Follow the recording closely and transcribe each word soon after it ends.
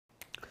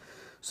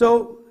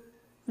So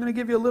I'm going to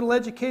give you a little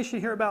education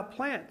here about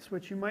plants,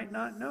 which you might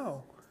not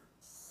know.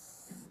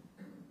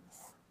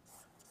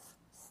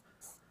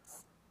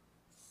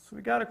 So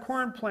we got a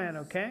corn plant,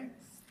 okay?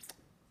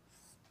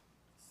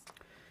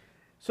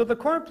 So the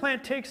corn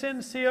plant takes in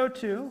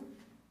CO2,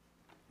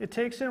 it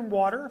takes in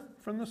water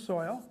from the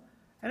soil,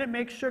 and it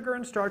makes sugar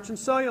and starch and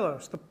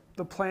cellulose.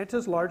 The plant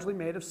is largely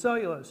made of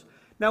cellulose.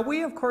 Now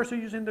we, of course, are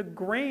using the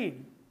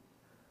grain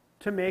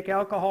to make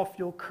alcohol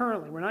fuel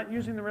currently. We're not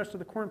using the rest of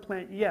the corn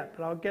plant yet,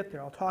 but I'll get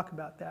there. I'll talk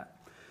about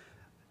that.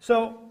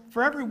 So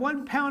for every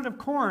 1 pound of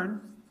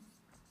corn,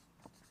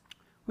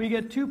 we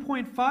get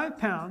 2.5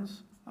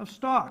 pounds of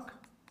stalk.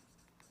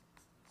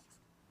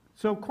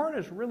 So corn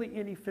is really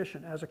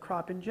inefficient as a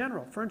crop in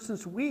general. For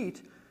instance,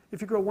 wheat,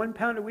 if you grow 1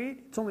 pound of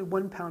wheat, it's only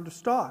 1 pound of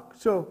stalk.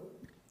 So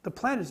the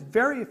plant is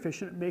very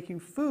efficient at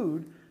making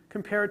food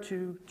compared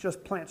to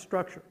just plant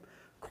structure.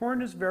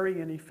 Corn is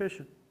very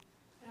inefficient.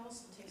 It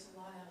also takes a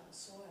lot out of the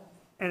soil.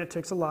 And it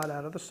takes a lot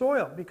out of the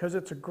soil because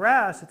it's a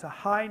grass, it's a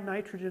high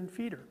nitrogen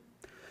feeder.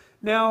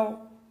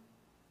 Now,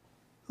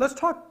 let's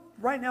talk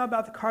right now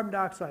about the carbon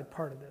dioxide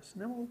part of this,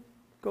 and then we'll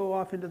go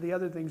off into the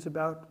other things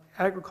about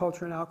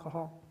agriculture and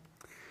alcohol.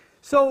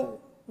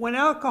 So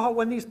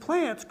when these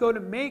plants go to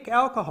make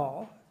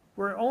alcohol,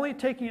 we're only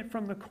taking it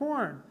from the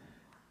corn.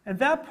 And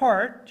that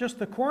part, just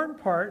the corn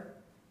part,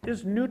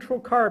 is neutral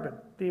carbon.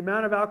 The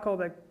amount of alcohol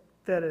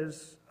that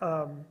is,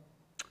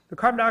 the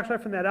carbon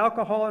dioxide from that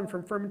alcohol and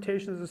from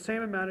fermentation is the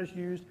same amount as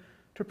used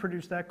to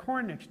produce that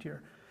corn next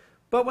year.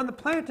 But when the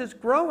plant is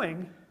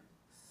growing,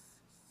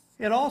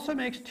 it also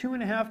makes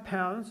 2.5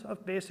 pounds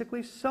of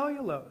basically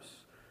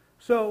cellulose.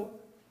 So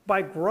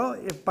by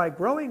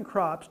growing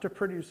crops to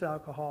produce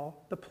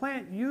alcohol, the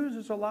plant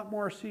uses a lot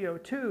more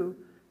CO2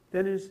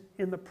 than is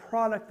in the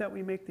product that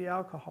we make the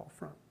alcohol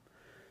from.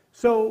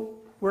 So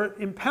we're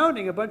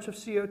impounding a bunch of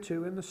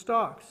CO2 in the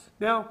stalks.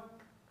 Now,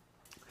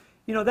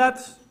 you know,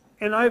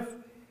 and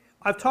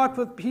I've talked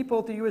with people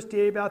at the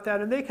USDA about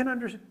that, and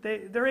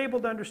they're able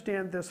to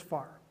understand this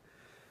far.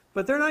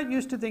 But they're not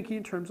used to thinking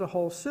in terms of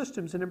whole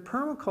systems, and in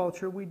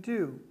permaculture we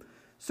do.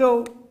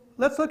 So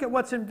let's look at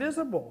what's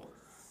invisible.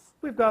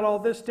 We've got all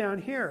this down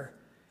here.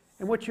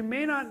 And what you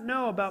may not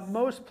know about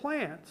most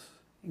plants,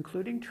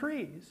 including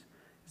trees,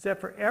 is that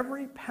for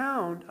every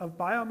pound of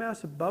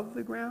biomass above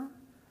the ground,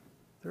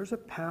 there's a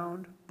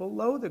pound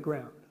below the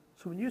ground.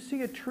 So when you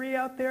see a tree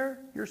out there,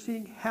 you're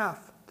seeing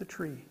half the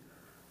tree.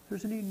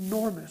 There's an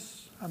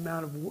enormous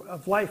amount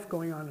of life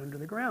going on under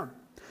the ground.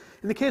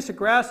 In the case of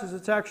grasses,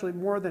 it's actually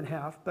more than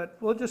half, but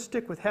we'll just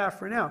stick with half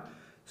for now.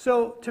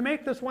 So to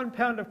make this 1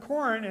 pound of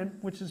corn,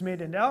 which is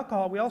made into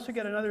alcohol, we also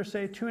get another,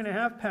 say,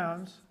 2.5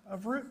 pounds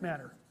of root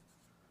matter,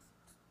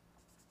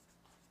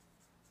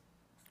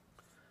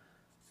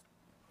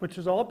 which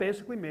is all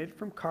basically made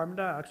from carbon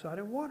dioxide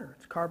and water.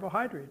 It's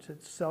carbohydrates,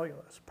 it's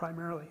cellulose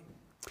primarily.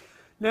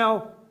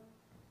 Now,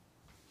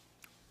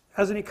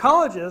 as an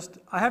ecologist,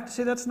 I have to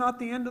say that's not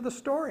the end of the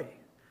story.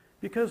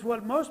 Because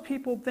what most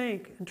people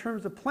think in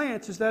terms of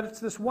plants is that it's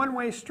this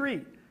one-way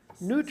street.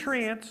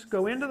 Nutrients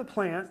go into the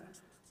plant,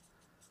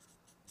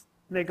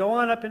 and they go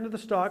on up into the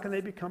stalk, and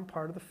they become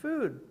part of the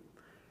food.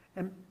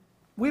 And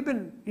we've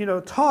been,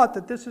 taught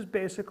that this is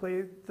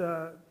basically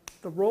the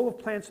role of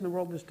plants in the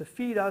world is to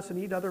feed us and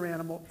feed other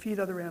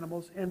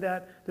animals, and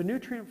that the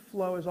nutrient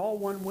flow is all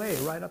one way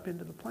right up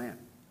into the plant.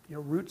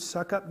 Roots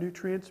suck up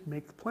nutrients,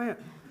 make the plant.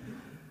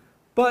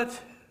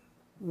 But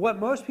what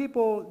most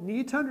people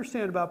need to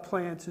understand about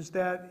plants is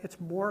that it's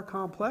more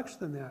complex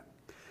than that.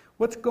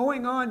 What's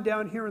going on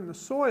down here in the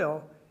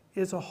soil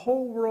is a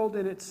whole world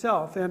in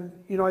itself. And,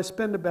 I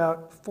spend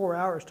about 4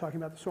 hours talking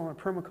about the soil in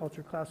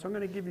permaculture class, so I'm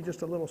going to give you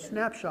just a little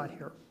snapshot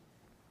here.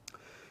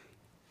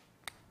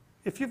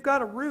 If you've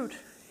got a root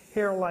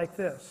hair like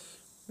this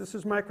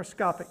is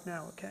microscopic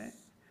now, okay?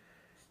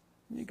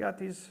 You got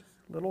these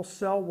little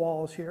cell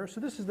walls here.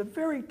 So this is the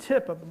very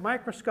tip of a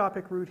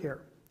microscopic root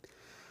hair.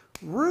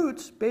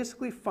 Roots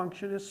basically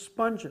function as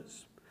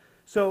sponges.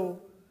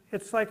 So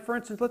it's like, for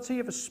instance, let's say you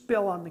have a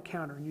spill on the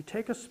counter, and you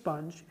take a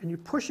sponge and you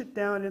push it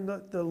down in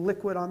the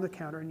liquid on the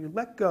counter and you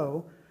let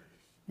go,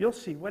 you'll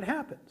see what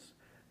happens.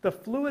 The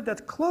fluid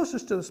that's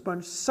closest to the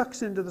sponge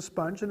sucks into the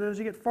sponge, and then as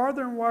you get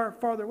farther and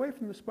farther away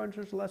from the sponge,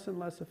 there's less and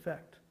less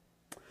effect.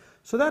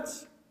 So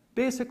that's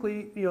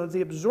basically,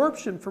 the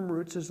absorption from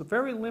roots is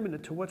very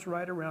limited to what's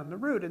right around the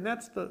root, and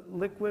that's the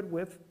liquid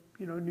with,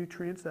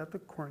 nutrients that the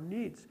corn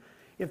needs.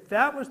 If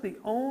that was the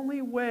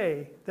only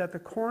way that the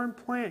corn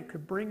plant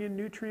could bring in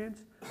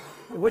nutrients,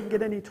 it wouldn't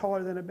get any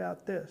taller than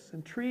about this.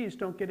 And trees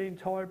don't get any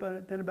taller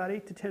than about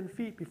 8 to 10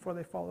 feet before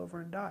they fall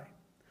over and die.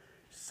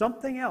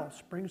 Something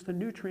else brings the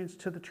nutrients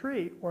to the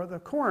tree or the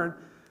corn,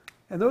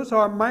 and those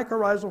are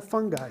mycorrhizal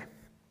fungi.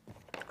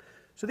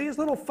 So these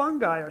little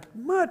fungi are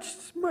much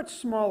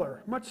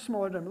smaller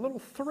than a little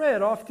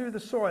thread off through the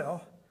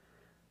soil.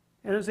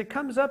 And as it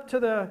comes up to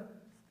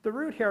the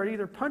root hair, it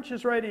either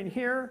punches right in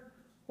here,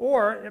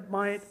 or it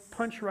might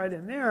punch right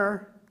in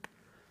there,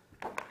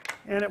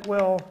 and it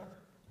will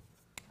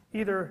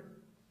either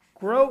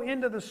grow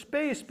into the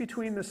space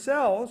between the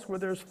cells where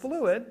there's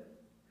fluid,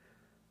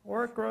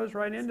 or it grows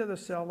right into the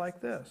cell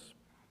like this.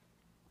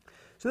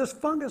 So this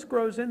fungus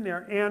grows in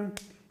there, and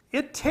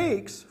it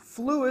takes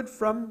fluid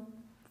from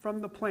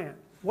the plant.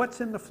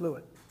 What's in the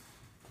fluid?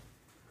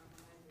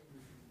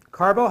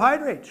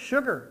 Carbohydrates,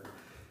 sugar.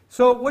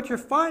 So what you're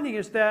finding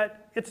is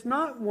that it's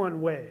not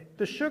one way.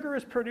 The sugar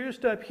is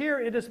produced up here.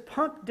 It is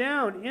pumped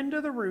down into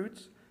the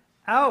roots,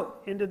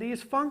 out into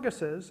these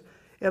funguses.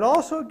 It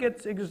also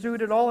gets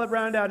exuded all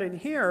around out in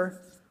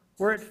here,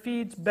 where it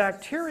feeds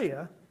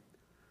bacteria.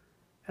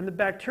 And the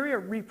bacteria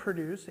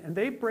reproduce, and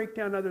they break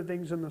down other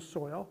things in the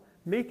soil,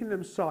 making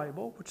them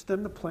soluble, which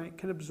then the plant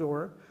can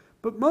absorb.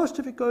 But most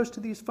of it goes to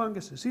these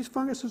funguses. These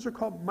funguses are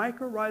called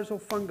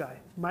mycorrhizal fungi.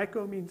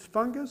 Myco means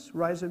fungus,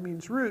 rhiza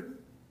means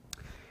root.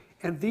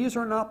 And these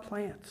are not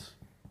plants.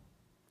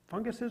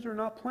 Funguses are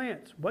not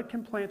plants. What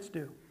can plants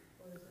do?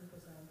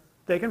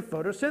 They can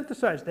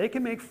photosynthesize. They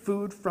can make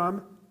food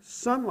from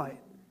sunlight,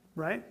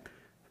 right?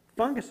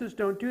 Funguses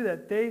don't do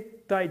that. They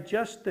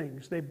digest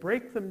things. They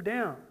break them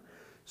down.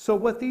 So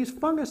what these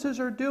funguses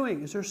are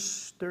doing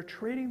is they're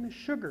trading the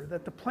sugar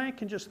that the plant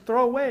can just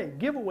throw away,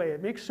 give away,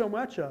 it makes so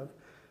much of,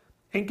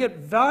 and get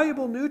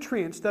valuable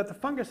nutrients that the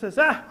fungus says,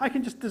 I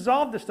can just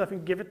dissolve this stuff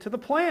and give it to the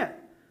plant.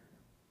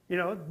 You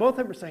know, both of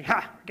them are saying,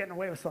 we're getting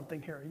away with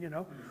something here, you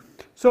know.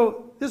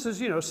 So this is,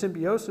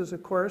 symbiosis,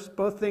 of course,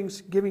 both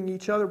things giving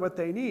each other what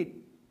they need.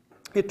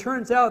 It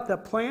turns out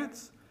that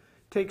plants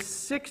take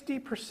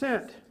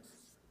 60%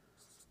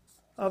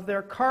 of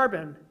their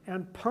carbon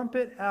and pump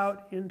it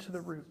out into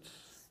the roots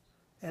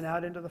and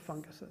out into the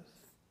funguses.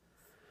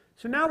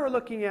 So now we're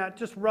looking at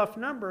just rough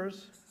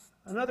numbers.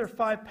 Another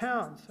 5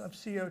 pounds of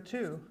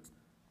CO2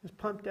 is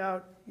pumped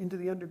out into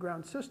the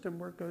underground system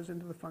where it goes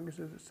into the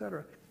funguses,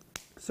 etc.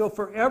 So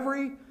for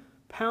every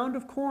pound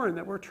of corn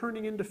that we're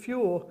turning into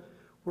fuel,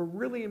 we're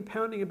really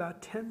impounding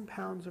about 10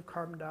 pounds of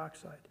carbon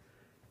dioxide.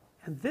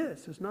 And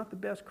this is not the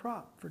best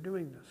crop for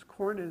doing this.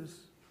 Corn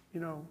is,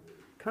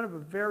 kind of a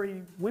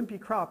very wimpy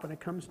crop when it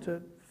comes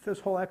to this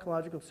whole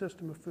ecological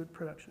system of food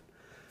production.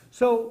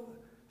 So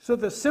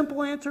the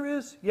simple answer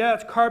is,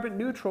 it's carbon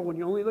neutral when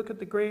you only look at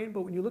the grain,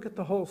 but when you look at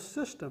the whole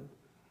system,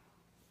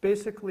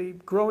 basically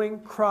growing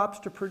crops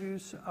to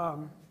produce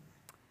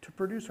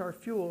our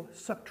fuel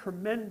suck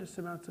tremendous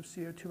amounts of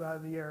CO2 out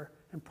of the air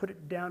and put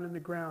it down in the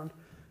ground,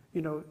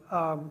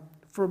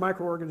 for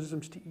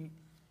microorganisms to eat.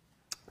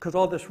 Because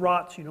all this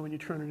rots, when you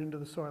turn it into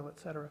the soil,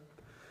 etc.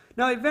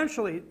 Now,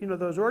 eventually,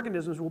 those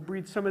organisms will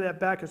breathe some of that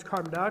back as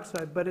carbon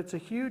dioxide, but it's a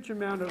huge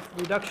amount of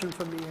reduction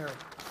from the air.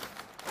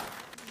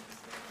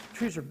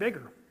 Trees are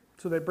bigger,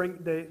 so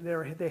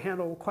they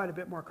handle quite a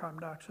bit more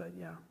carbon dioxide,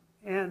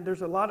 And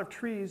there's a lot of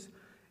trees,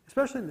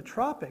 especially in the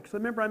tropics.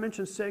 Remember I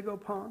mentioned sago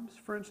palms,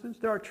 for instance?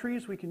 There are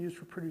trees we can use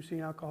for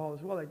producing alcohol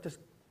as well. They just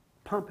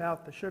pump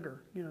out the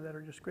sugar, that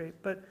are just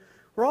great. But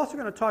we're also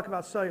going to talk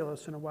about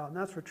cellulose in a while, and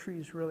that's where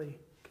trees really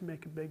can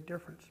make a big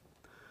difference.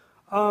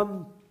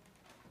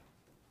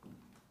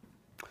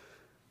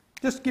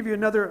 Just give you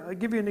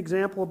an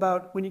example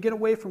about when you get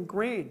away from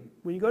grain,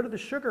 when you go to the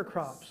sugar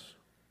crops.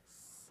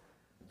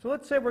 So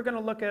let's say we're going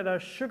to look at a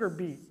sugar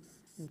beet,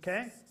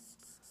 okay?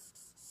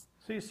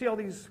 So you see all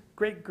these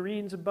great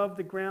greens above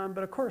the ground,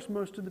 but of course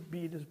most of the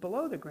beet is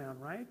below the ground,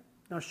 right?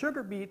 Now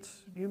sugar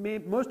beets,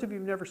 most of you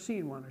have never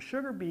seen one. A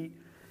sugar beet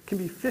can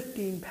be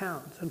 15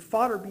 pounds, and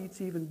fodder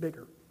beets even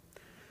bigger.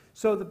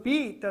 So the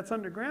beet that's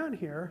underground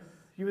here,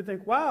 you would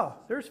think, wow,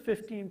 there's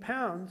 15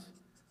 pounds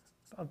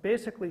of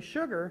basically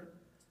sugar,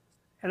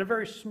 and a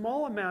very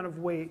small amount of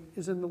weight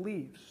is in the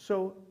leaves.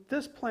 So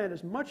this plant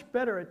is much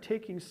better at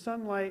taking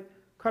sunlight,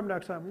 carbon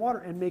dioxide, and water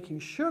and making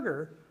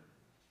sugar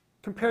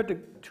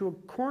compared to a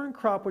corn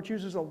crop which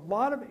uses a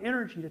lot of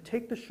energy to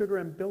take the sugar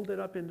and build it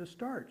up into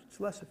starch.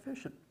 It's less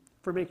efficient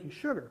for making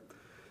sugar.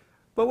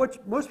 But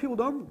what most people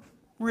don't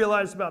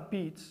realize about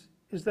beets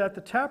is that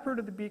the taproot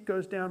of the beet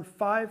goes down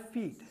 5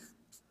 feet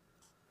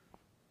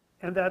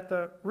and that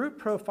the root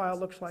profile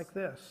looks like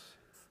this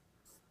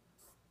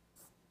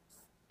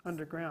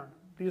underground.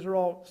 These are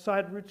all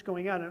side roots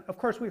going out. And of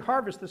course, we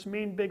harvest this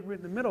main big root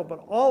in the middle,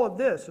 but all of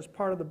this is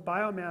part of the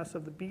biomass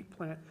of the beet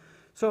plant.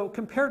 So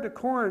compared to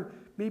corn,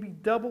 maybe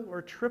double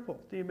or triple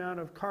the amount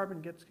of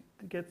carbon gets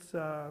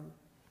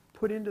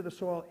put into the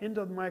soil,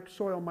 into the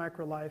soil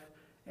microlife,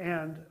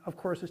 and of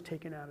course is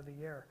taken out of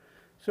the air.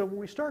 So when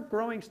we start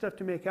growing stuff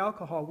to make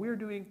alcohol, we're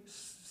doing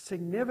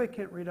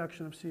significant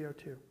reduction of CO2.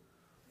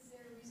 Is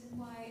there a reason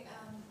why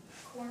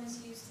corn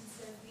is used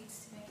instead of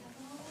beets to make